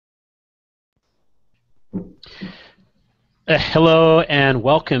Hello and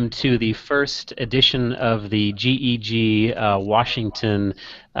welcome to the first edition of the GEG Washington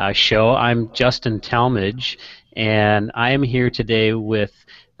show. I'm Justin Talmadge, and I am here today with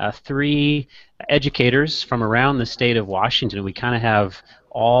three educators from around the state of Washington. We kind of have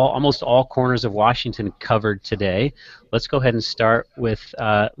almost all corners of Washington covered today. Let's go ahead and start with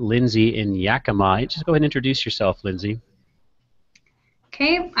Lindsay in Yakima. Just go ahead and introduce yourself, Lindsay.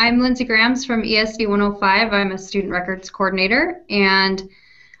 Okay, I'm Lindsay Grams from ESD 105. I'm a student records coordinator, and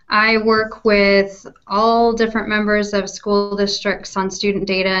I work with all different members of school districts on student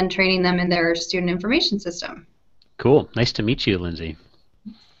data and training them in their student information system. Cool. Nice to meet you, Lindsay.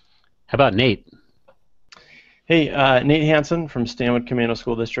 How about Nate? Hey, Nate Hansen from Stanwood Commando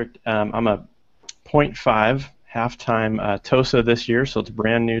School District. I'm a .5 half-time TOSA this year, so it's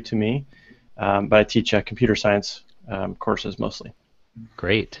brand new to me, but I teach computer science courses mostly.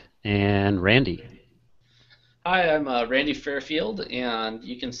 Great. And Randy? Hi, I'm Randy Fairfield, and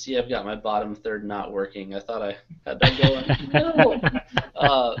you can see I've got my bottom third not working. I thought I had that going.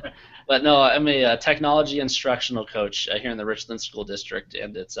 No! But no, I'm a technology instructional coach here in the Richland School District,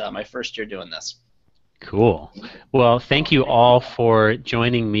 and it's my first year doing this. Cool. Well, thank you all for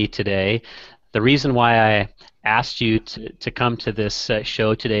joining me today. The reason why I asked you to come to this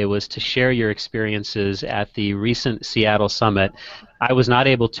show today was to share your experiences at the recent Seattle Summit. I was not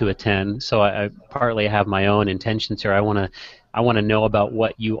able to attend, so I partly have my own intentions here. I want to know about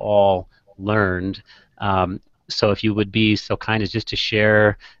what you all learned. So if you would be so kind as just to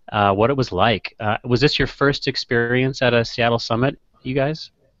share what it was like. Was this your first experience at a Seattle Summit, you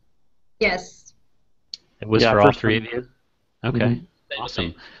guys? Yes. It was Yeah, for all first three time. of you? Okay, Same with awesome.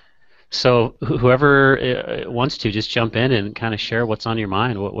 me. So whoever wants to, just jump in and kind of share what's on your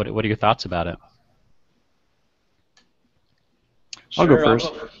mind. What are your thoughts about it? I'll go Sure,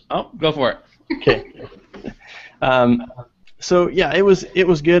 first. go for it. Okay. So yeah, it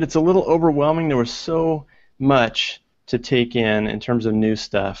was good. It's a little overwhelming. There was so much to take in terms of new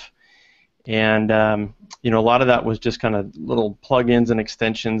stuff, and a lot of that was just kind of little plugins and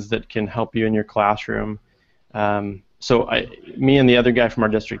extensions that can help you in your classroom. So me and the other guy from our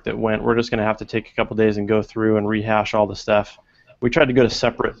district that went, we're just going to have to take a couple days and go through and rehash all the stuff. We tried to go to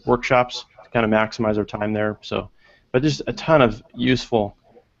separate workshops to kind of maximize our time there. So, but there's a ton of useful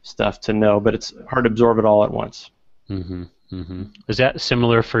stuff to know, but it's hard to absorb it all at once. Mm-hmm. Mm-hmm. Is that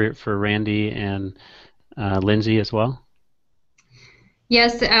similar for Randy and Lindsay as well?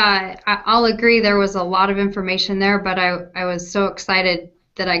 Yes, I'll agree there was a lot of information there, but I was so excited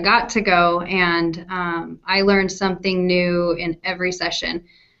that I got to go, and I learned something new in every session.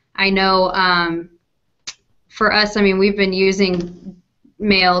 I know for us, I mean, we've been using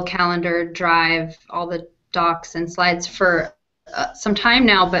Mail, Calendar, Drive, all the docs and slides for some time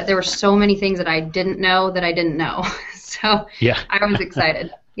now, but there were so many things that I didn't know that I didn't know. So Yeah. I was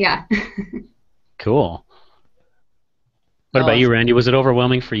excited. Yeah. Cool. What about No, you, Randy? Was it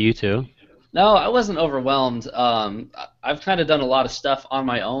overwhelming for you too? no, I wasn't overwhelmed. I've kind of done a lot of stuff on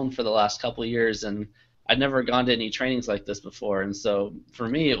my own for the last couple of years, and I'd never gone to any trainings like this before. And so for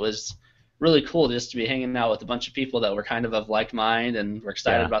me, it was really cool just to be hanging out with a bunch of people that were kind of like mind and were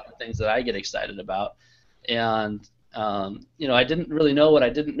excited Yeah. about the things that I get excited about. And I didn't really know what I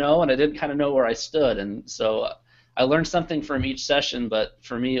didn't know, and I didn't kind of know where I stood. And so I learned something from each session, but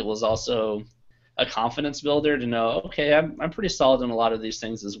for me, it was also a confidence builder to know, okay, I'm pretty solid in a lot of these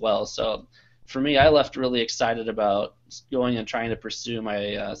things as well. So for me, I left really excited about going and trying to pursue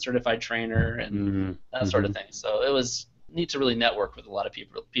my certified trainer and Mm-hmm. that sort Mm-hmm. of thing. So it was neat to really network with a lot of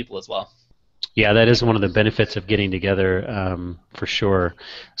people as well. Yeah, that is one of the benefits of getting together, for sure.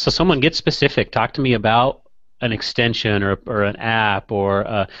 So someone get specific. Talk to me about an extension or an app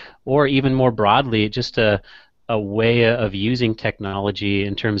or even more broadly, just a way of using technology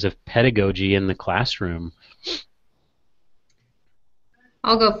in terms of pedagogy in the classroom.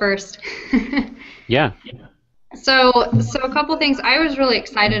 I'll go first. Yeah. So a couple things. I was really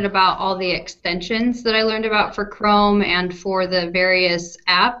excited about all the extensions that I learned about for Chrome and for the various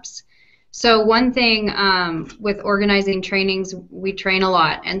apps. So one thing with organizing trainings, we train a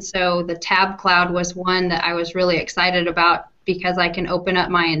lot, and so the Tab Cloud was one that I was really excited about because I can open up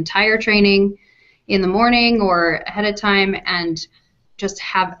my entire training in the morning or ahead of time and just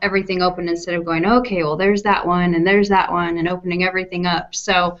have everything open instead of going, okay, well, there's that one and there's that one and opening everything up.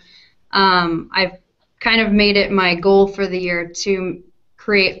 So I've kind of made it my goal for the year to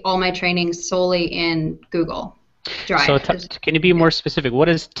create all my trainings solely in Google Drive. So can you be more specific? What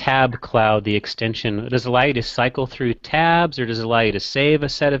is Tab Cloud, the extension? Does it allow you to cycle through tabs, or does it allow you to save a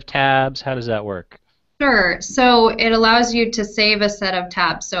set of tabs? How does that work? Sure. So it allows you to save a set of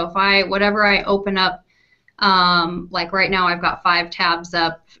tabs. So if whatever I open up Like right now, I've got 5 tabs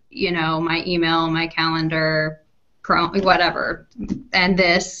up. You know, my email, my calendar, Chrome, whatever, and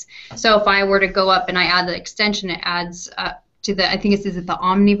this. So if I were to go up and I add the extension, it adds to the. I think it says the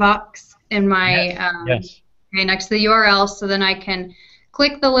Omnivox in my Yes. right next to the URL. So then I can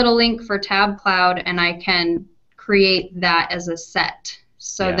click the little link for Tab Cloud, and I can create that as a set.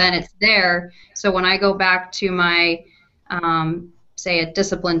 So Yeah. then it's there. So when I go back to my, say, a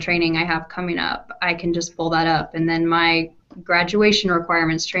discipline training I have coming up, I can just pull that up. And then my graduation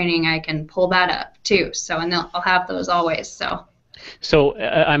requirements training, I can pull that up too. So, and I'll have those always. So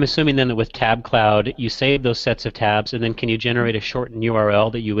I'm assuming then that with Tab Cloud, you save those sets of tabs, and then can you generate a shortened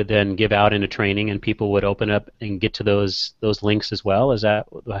URL that you would then give out in a training, and people would open up and get to those links as well? Is that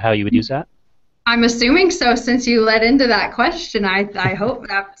how you would use that? I'm assuming so. Since you led into that question, I hope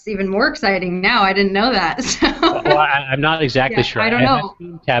that's even more exciting now. I didn't know that. So. Well, I'm not exactly sure. I don't know. I've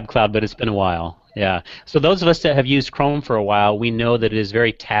seen Tab Cloud, but it's been a while. Yeah. So those of us that have used Chrome for a while, we know that it is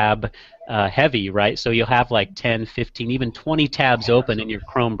very tab heavy, right? So you'll have like 10, 15, even 20 tabs open in your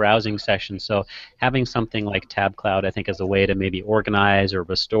Chrome browsing session. So having something like Tab Cloud, I think, as a way to maybe organize or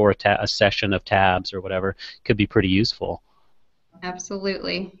restore a session of tabs or whatever could be pretty useful.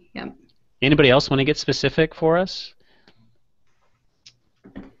 Absolutely. Yep. Anybody else want to get specific for us?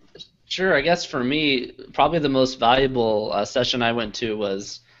 Sure. I guess for me, probably the most valuable session I went to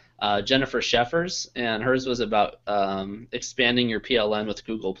was Jennifer Sheffer's, and hers was about expanding your PLN with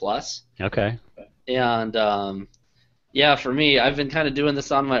Google+. Okay. And yeah, for me, I've been kind of doing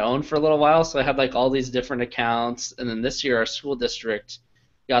this on my own for a little while, so I had like all these different accounts, and then this year our school district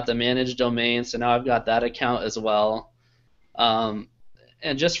got the managed domain, so now I've got that account as well. And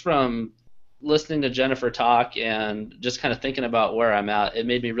just from listening to Jennifer talk and just kind of thinking about where I'm at, it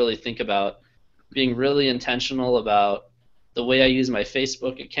made me really think about being really intentional about the way I use my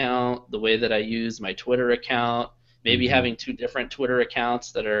Facebook account, the way that I use my Twitter account, maybe having 2 different Twitter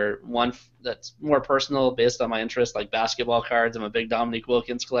accounts that are one that's more personal based on my interest, like basketball cards. I'm a big Dominique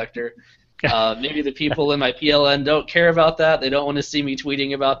Wilkins collector. Maybe the people in my PLN don't care about that. They don't want to see me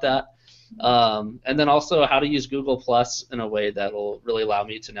tweeting about that. And then also how to use Google Plus in a way that will really allow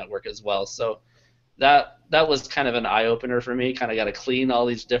me to network as well. So that was kind of an eye-opener for me. Kind of got to clean all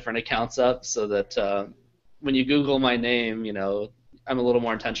these different accounts up so that when you Google my name, you know, I'm a little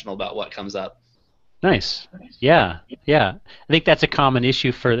more intentional about what comes up. Nice. Yeah. I think that's a common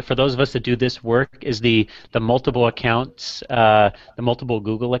issue for those of us that do this work is the multiple accounts, the multiple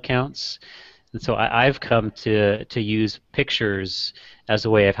Google accounts. And so I've come to use pictures as a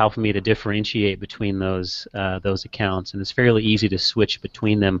way of helping me to differentiate between those accounts, and it's fairly easy to switch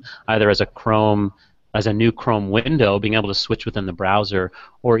between them either as a new Chrome window, being able to switch within the browser,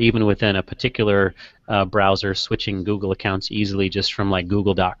 or even within a particular browser, switching Google accounts easily just from like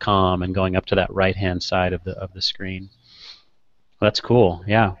Google.com and going up to that right-hand side of the screen. Well, that's cool.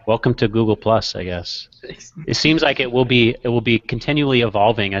 Yeah, welcome to Google Plus, I guess. It seems like it will be continually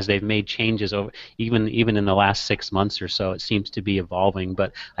evolving as they've made changes over even in the last 6 months or so. It seems to be evolving,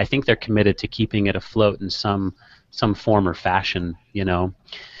 but I think they're committed to keeping it afloat in some form or fashion. You know.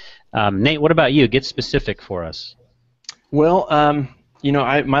 Nate, what about you? Get specific for us. Well, you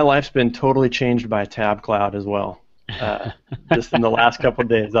know, my life's been totally changed by Tab Cloud as well. Just in the last couple of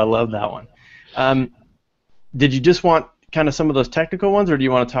days, I love that one. Did you just want kind of some of those technical ones, or do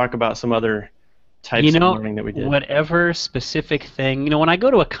you want to talk about some other types of learning that we did? Whatever specific thing. You know, when I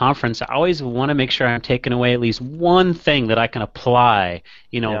go to a conference, I always want to make sure I'm taking away at least one thing that I can apply,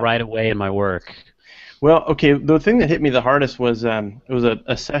 right away in my work. Well, okay, the thing that hit me the hardest was it was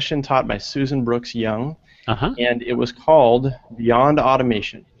a session taught by Susan Brooks Young, and it was called Beyond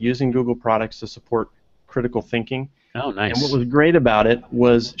Automation, Using Google Products to Support Critical Thinking. Oh, nice. And what was great about it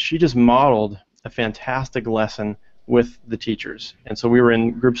was she just modeled a fantastic lesson with the teachers. And so we were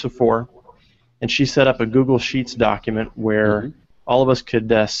in groups of 4, and she set up a Google Sheets document where all of us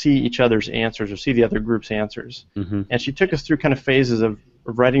could see each other's answers or see the other group's answers. And she took us through kind of phases of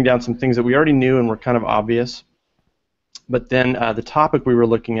writing down some things that we already knew and were kind of obvious. But then the topic we were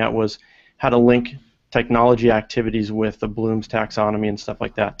looking at was how to link technology activities with the Bloom's taxonomy and stuff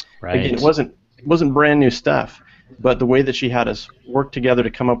like that. Right. Again, it wasn't brand new stuff, but the way that she had us work together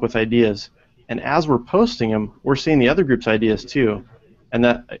to come up with ideas, and as we're posting them, we're seeing the other group's ideas too. And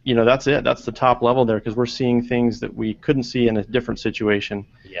that's it. That's the top level there, because we're seeing things that we couldn't see in a different situation.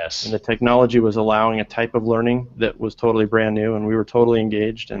 Yes. And the technology was allowing a type of learning that was totally brand new, and we were totally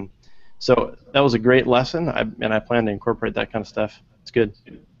engaged. And so that was a great lesson, and I plan to incorporate that kind of stuff. It's good.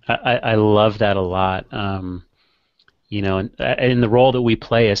 I love that a lot. In the role that we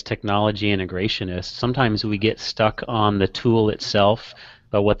play as technology integrationists, sometimes we get stuck on the tool itself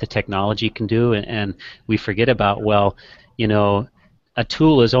about what the technology can do, and we forget about, well, you know, a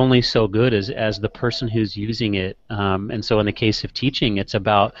tool is only so good as the person who's using it. And so in the case of teaching, it's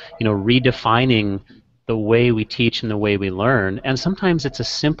about, you know, redefining the way we teach and the way we learn. And sometimes it's a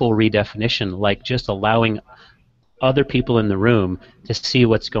simple redefinition, like just allowing other people in the room to see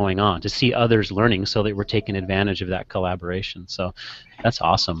what's going on, to see others learning, so that we're taking advantage of that collaboration. So that's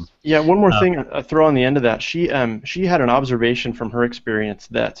awesome. Yeah, one more thing I throw on the end of that. She had an observation from her experience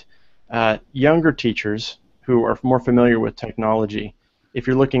that younger teachers who are more familiar with technology, if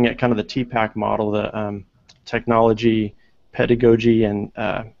you're looking at kind of the TPACK model, the technology, pedagogy, and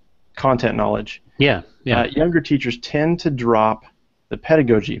content knowledge, younger teachers tend to drop the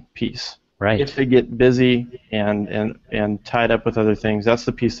pedagogy piece. Right. If they get busy and tied up with other things, that's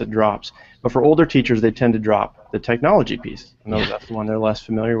the piece that drops. But for older teachers, they tend to drop the technology piece. I know that's the one they're less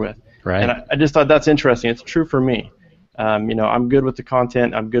familiar with. Right. And I just thought that's interesting. It's true for me. You know, I'm good with the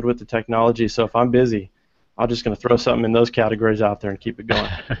content. I'm good with the technology. So if I'm busy, I'm just going to throw something in those categories out there and keep it going.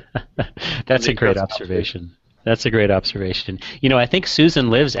 That's a great observation. That's a great observation. You know, I think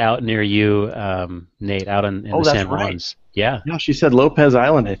Susan lives out near you, Nate, out in the San Juans. Yeah. Yeah, she said Lopez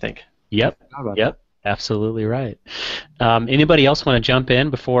Island, I think. Yep. Yep. Absolutely right. Anybody else want to jump in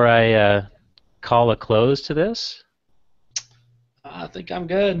before I call a close to this? I think I'm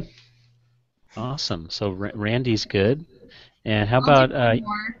good. Awesome. So Randy's good. And how about?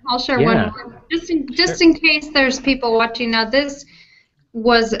 I'll share one more, just in case there's people watching. Now, this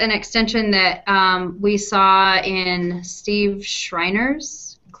was an extension that we saw in Steve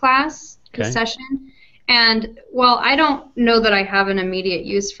Schreiner's class this session. And while I don't know that I have an immediate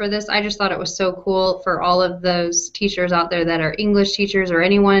use for this, I just thought it was so cool for all of those teachers out there that are English teachers or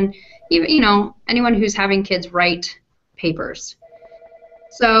anyone, even, you know, anyone who's having kids write papers.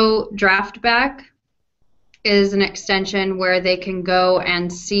 So DraftBack is an extension where they can go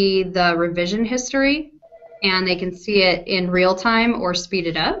and see the revision history, and they can see it in real time or speed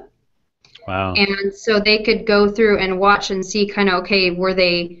it up. Wow. And so they could go through and watch and see kind of, okay, were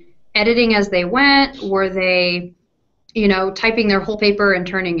they editing as they went? Were they, you know, typing their whole paper and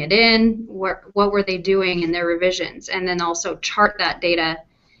turning it in? What were they doing in their revisions? And then also chart that data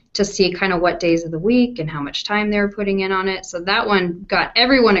to see kind of what days of the week and how much time they were putting in on it. So that one got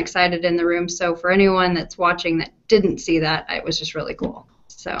everyone excited in the room. So for anyone that's watching that didn't see that, it was just really cool.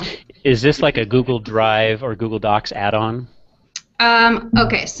 So is this like a Google Drive or Google Docs add-on?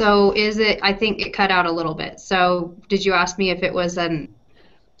 Okay, so is it, I think it cut out a little bit. So did you ask me if it was an...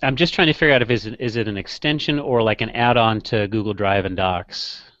 I'm just trying to figure out if is it an extension or like an add-on to Google Drive and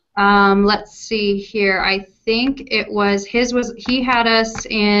Docs. Let's see here. I think it was he had us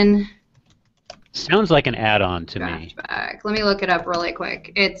in. Sounds like an add-on to me. Let me look it up really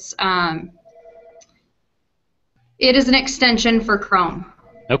quick. It is an extension for Chrome.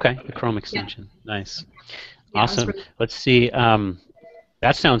 Okay, the Chrome extension. Yeah. Nice. Yeah, awesome. really... Let's see.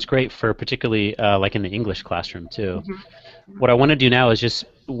 That sounds great for particularly like in the English classroom too. Mm-hmm. What I want to do now is just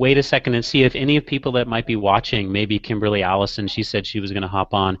wait a second and see if any of people that might be watching, maybe Kimberly Allison, she said she was going to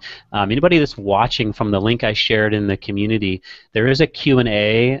hop on. Anybody that's watching from the link I shared in the community, there is a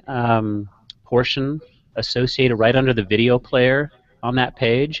Q&A portion associated right under the video player on that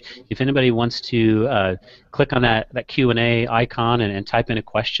page. If anybody wants to click on that Q&A icon and type in a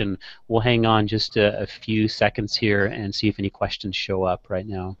question, we'll hang on just a few seconds here and see if any questions show up right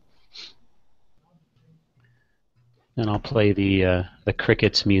now. And I'll play the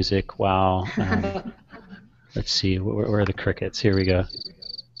crickets music while, let's see, where are the crickets? Here we go.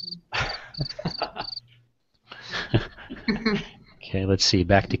 Okay, let's see,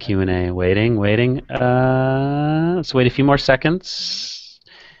 back to Q&A. Waiting. Let's wait a few more seconds.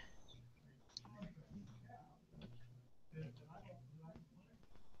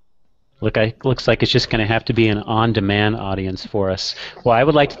 Looks like it's just going to have to be an on-demand audience for us. Well, I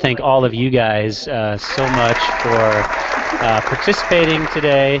would like to thank all of you guys so much for participating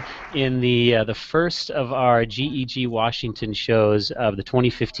today in the first of our GEG Washington shows of the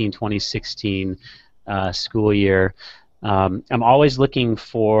 2015-2016 school year. I'm always looking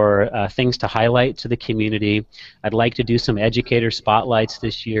for things to highlight to the community. I'd like to do some educator spotlights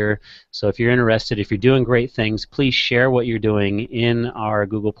this year. So if you're interested, if you're doing great things, please share what you're doing in our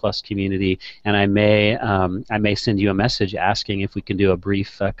Google Plus community, and I may send you a message asking if we can do a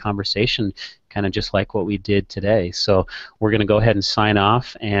brief conversation, kind of just like what we did today. So we're going to go ahead and sign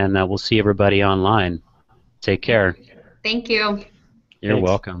off, and we'll see everybody online. Take care. Thank you. You're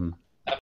welcome.